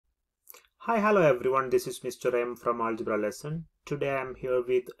Hi, hello everyone. This is Mr. M from Algebra Lesson. Today I am here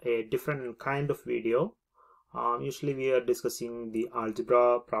with a different kind of video. Usually we are discussing the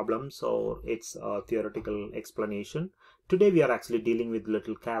algebra problems or its theoretical explanation. Today we are actually dealing with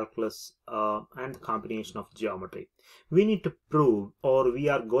little calculus and the combination of geometry. We need to prove, or we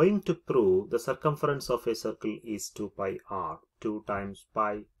are going to prove, the circumference of a circle is 2 pi r, 2 times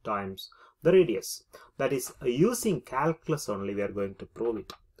pi times the radius. That is, using calculus only we are going to prove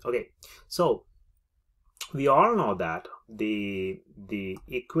it. Okay, so we all know that the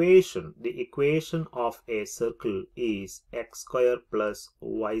equation of a circle is x square plus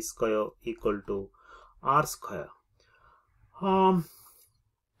y square equal to r square.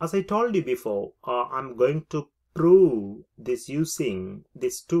 As I told you before, I'm going to prove this using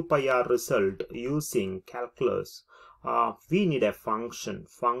this 2 pi r result using calculus. We need a function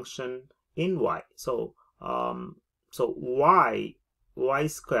in y. So y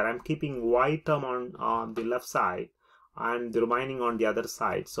square, I'm keeping y term on the left side and the remaining on the other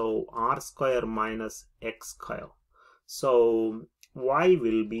side, so r square minus x square. So y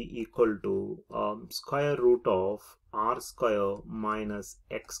will be equal to square root of r square minus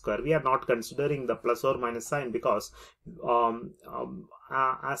x square. We are not considering the plus or minus sign because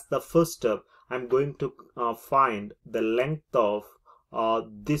as the first step I'm going to find the length of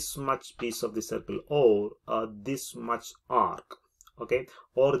this much piece of the circle, or this much arc, okay,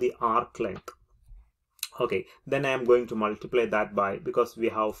 or the arc length. Okay, then I am going to multiply that by, because we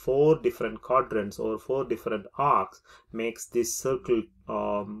have 4 different quadrants or 4 different arcs makes this circle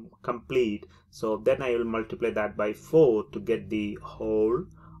complete. So then I will multiply that by 4 to get the whole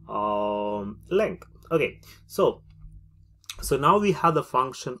length. Okay, so now we have the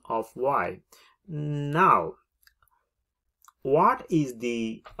function of y. Now what is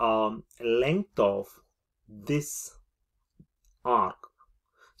the length of this arc?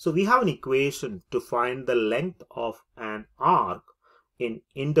 So we have an equation to find the length of an arc in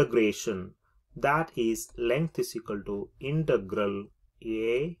integration. That is, length is equal to integral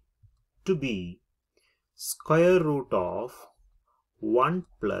a to b square root of 1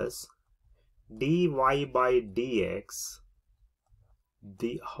 plus dy by dx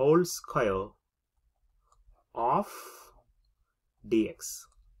the whole square of dx.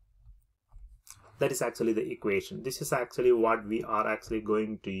 That is actually the equation. This is actually what we are actually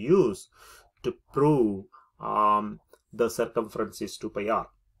going to use to prove the circumference is 2 pi r.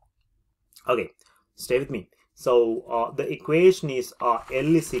 Okay, stay with me. So the equation is L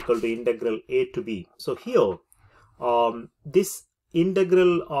is equal to integral a to b. So here this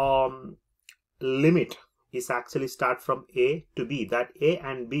integral limit is actually start from a to b. That a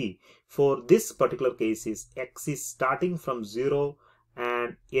and b for this particular case is x is starting from 0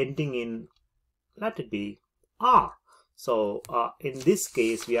 and ending in, let it be, r. So in this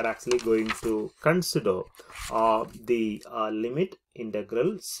case we are actually going to consider the limit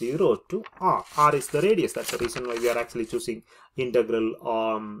integral 0 to r. R is the radius. That's the reason why we are actually choosing integral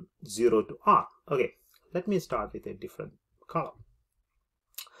 0 to r. Okay, let me start with a different color.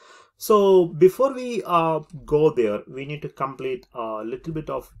 So before we go there, we need to complete a little bit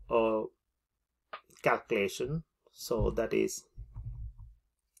of calculation. So that is,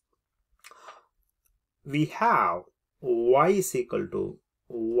 we have y is equal to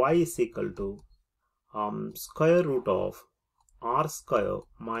square root of r square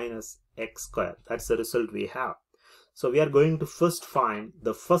minus x square. That's the result we have. So we are going to first find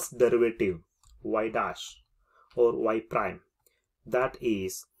the first derivative, y dash or y prime. That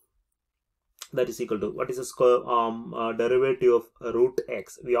is equal to, what is the square derivative of root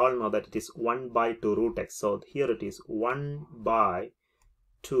x? We all know that it is 1 by 2 root x. So here it is 1 by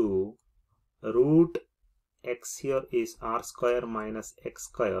 2 root x. Here is r square minus x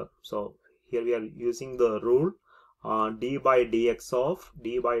square. So here we are using the rule d by dx of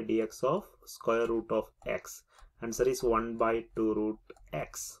square root of x. Answer is 1 by 2 root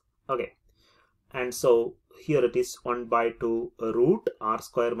x. Okay, and so here it is 1 by 2 root r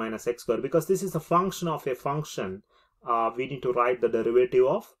square minus x square. Because this is a function of a function, we need to write the derivative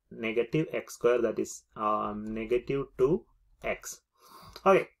of negative x square, that is negative 2x.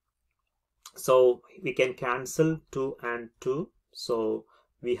 Okay, so we can cancel 2 and 2. So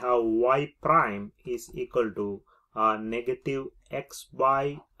we have y prime is equal to negative x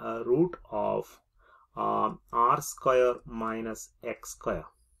by root of r square minus x square.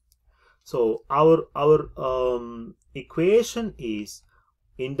 So our equation is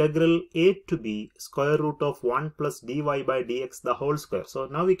integral a to b square root of 1 plus dy by dx the whole square. So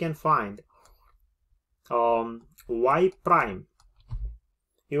now we can find y prime.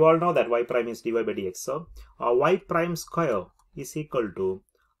 You all know that y prime is dy by dx. So y prime square is equal to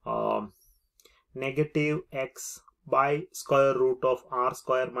negative x by square root of r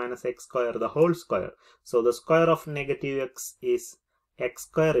square minus x square the whole square. So the square of negative x is x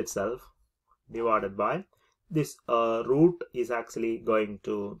square itself divided by this root is actually going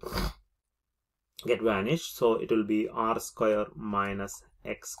to get vanished, so it will be r square minus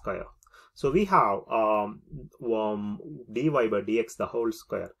x square. So we have dy by dx the whole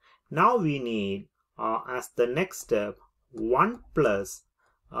square. Now we need as the next step 1 plus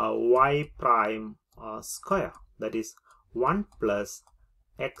y prime square, that is 1 plus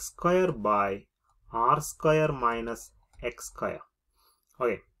x square by r square minus x square.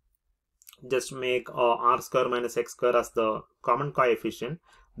 Okay, just make r square minus x square as the common coefficient.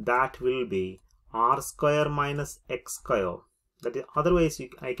 That will be r square minus x square. That is, otherwise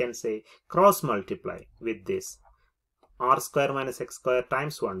I can say cross multiply with this r square minus x square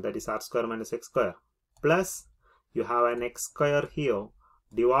times 1, that is r square minus x square, plus you have an x square here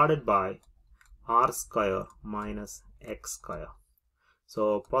divided by r square minus x square.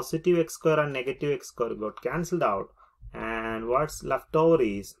 So positive x square and negative x square got cancelled out, and what's left over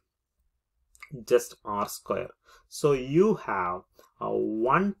is just r square. So you have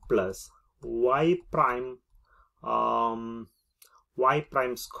 1 plus y prime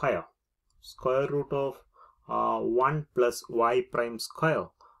square, square root of 1 plus y prime square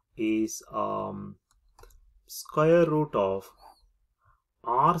is square root of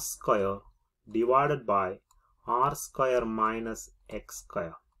r square divided by r square minus x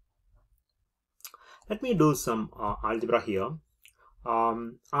square. Let me do some algebra here.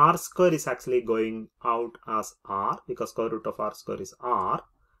 R square is actually going out as r because square root of r square is r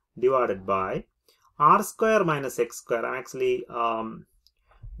divided by r square minus x square. I'm actually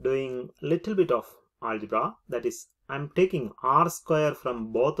doing little bit of algebra, that is I'm taking r square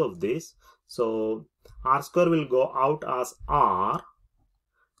from both of these, so r square will go out as r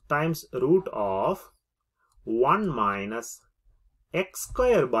times root of 1 minus x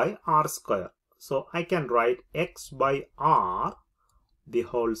square by r square. So I can write x by r the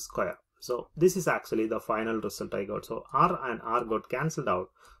whole square. So this is actually the final result I got. So r and r got cancelled out,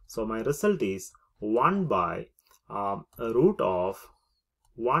 so my result is 1 by root of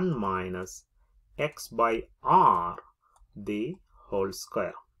 1 minus x by r the whole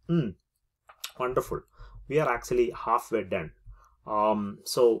square. Wonderful, we are actually halfway done.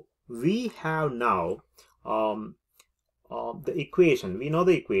 So we have now the equation. We know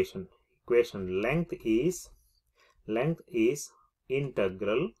the equation. Length is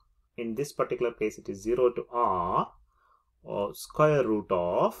integral, in this particular case it is 0 to r, or square root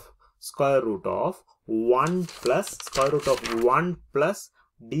of 1 plus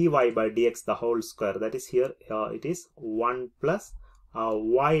dy by dx the whole square, that is here it is 1 plus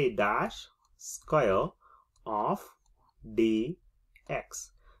y dash square of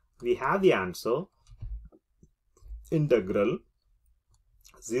dx. We have the answer, integral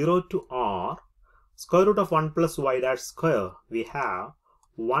 0 to r square root of 1 plus y dash square. We have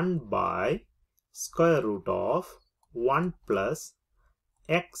 1 by square root of 1 plus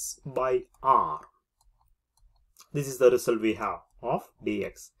x by r. This is the result we have of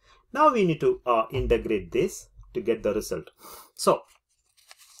dx. Now we need to integrate this to get the result. So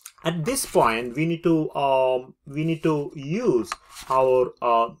at this point we need to use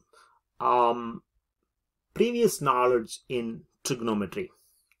our previous knowledge in trigonometry.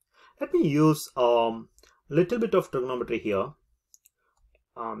 Let me use little bit of trigonometry here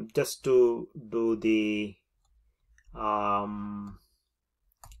just to do the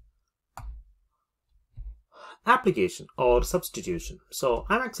application or substitution. So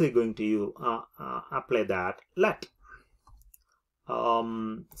I'm actually going to apply that. Let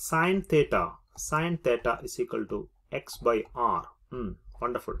sine theta is equal to x by r.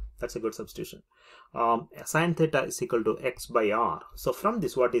 Wonderful, that's a good substitution. Sine theta is equal to x by r. So from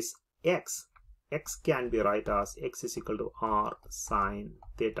this, what is x? X can be written as x is equal to r sine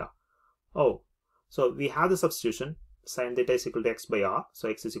theta. Oh, so we have the substitution, sine theta is equal to x by r, so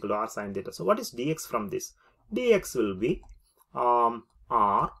x is equal to r sine theta. So what is dx from this? Dx will be r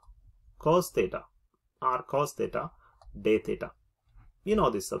cos theta d theta. You know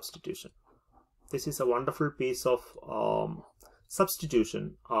this substitution. This is a wonderful piece of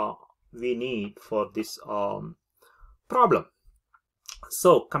substitution we need for this problem.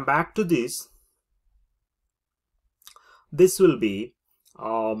 So come back to this. This will be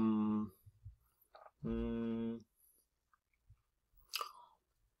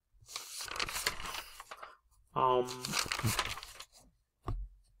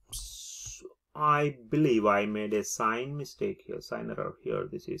I believe I made a sign mistake here, sign error here.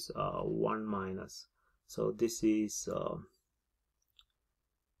 This is 1 minus, so this is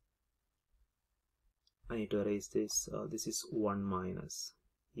I need to erase this. This is 1 minus.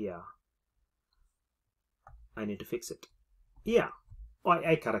 Yeah, I need to fix it. Yeah,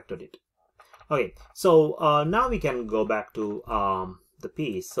 I corrected it. Okay, so now we can go back to the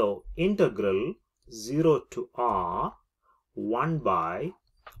piece. So integral 0 to r 1 by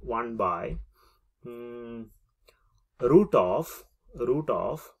root of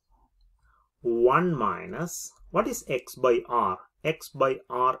 1 minus, what is x by r? X by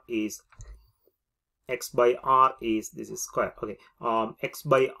r is this is square. Okay, x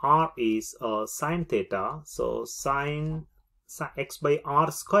by r is sine theta. So x by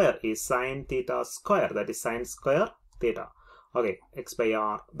r square is sine theta square, that is sine square theta. Okay, x by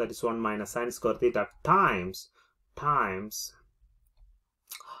r, that is 1 minus sine square theta times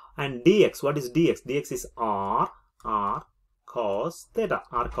and dx. What is dx? Dx is r cos theta,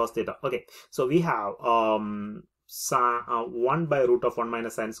 Okay, so we have 1 by root of 1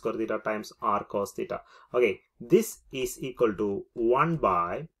 minus sine square theta times r cos theta. Okay, this is equal to 1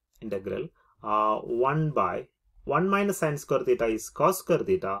 by integral 1 by 1 minus sine square theta is cos square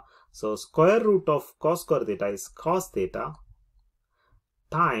theta. So square root of cos square theta is cos theta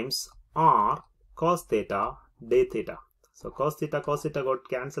times r cos theta d theta. So cos theta got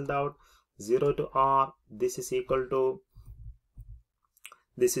cancelled out. 0 to r. This is equal to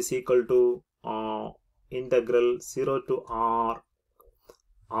integral 0 to r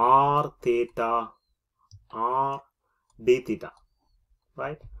theta r d theta,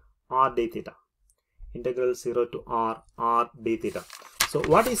 right? R d theta. Integral 0 to r d theta. So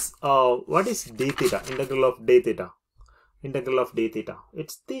what is d theta? Integral of d theta.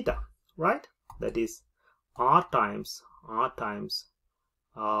 It's theta, right? That is r times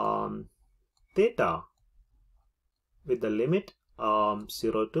theta with the limit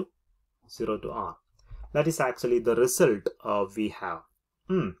 0 to r. That is actually the result we have.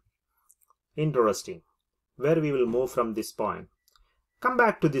 Interesting. Where we will move from this point. Come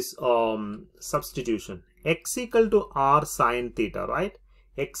back to this substitution. X equal to r sine theta, right?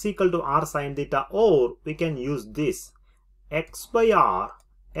 X equal to r sine theta, or we can use this. X by r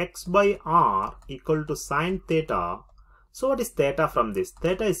equal to sine theta. So what is theta from this?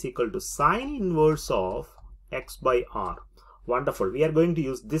 Theta is equal to sine inverse of x by r. Wonderful. We are going to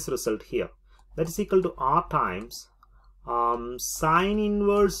use this result here. That is equal to r times sine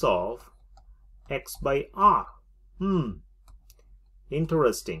inverse of x by r.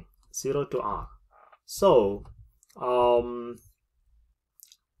 Interesting. 0 to r. So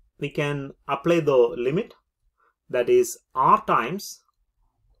we can apply the limit, that is r times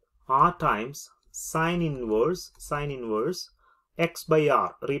sine inverse x by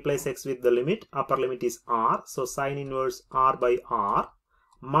r. Replace x with the limit. Upper limit is r, so sine inverse r by r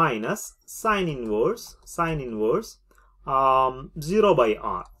minus sine inverse 0 by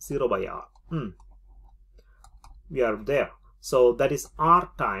r. We are there. So that is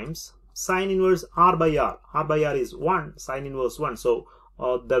r times sine inverse r by r. R by r is 1, sine inverse 1. So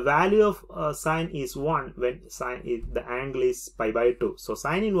the value of sine is 1 when the angle is pi by 2. So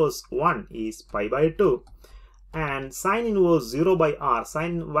sine inverse 1 is pi by 2, and sine inverse 0 by r.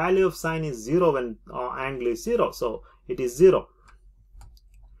 Value of sine is 0 when angle is 0. So it is 0.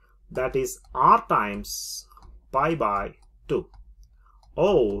 That is r times pi by 2,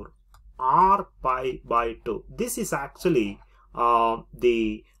 or r pi by 2. This is actually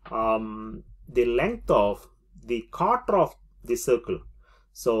the length of the quarter of the circle.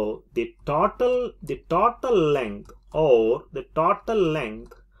 So the total length or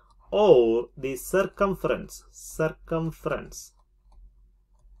the circumference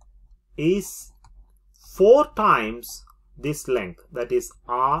is 4 times this length, that is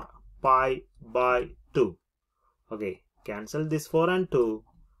r pi by 2. Okay, cancel this 4 and 2.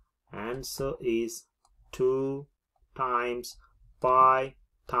 Answer is 2 times pi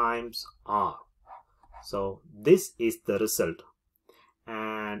times r. So this is the result.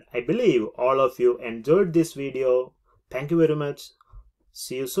 And I believe all of you enjoyed this video. Thank you very much.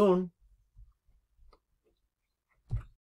 See you soon.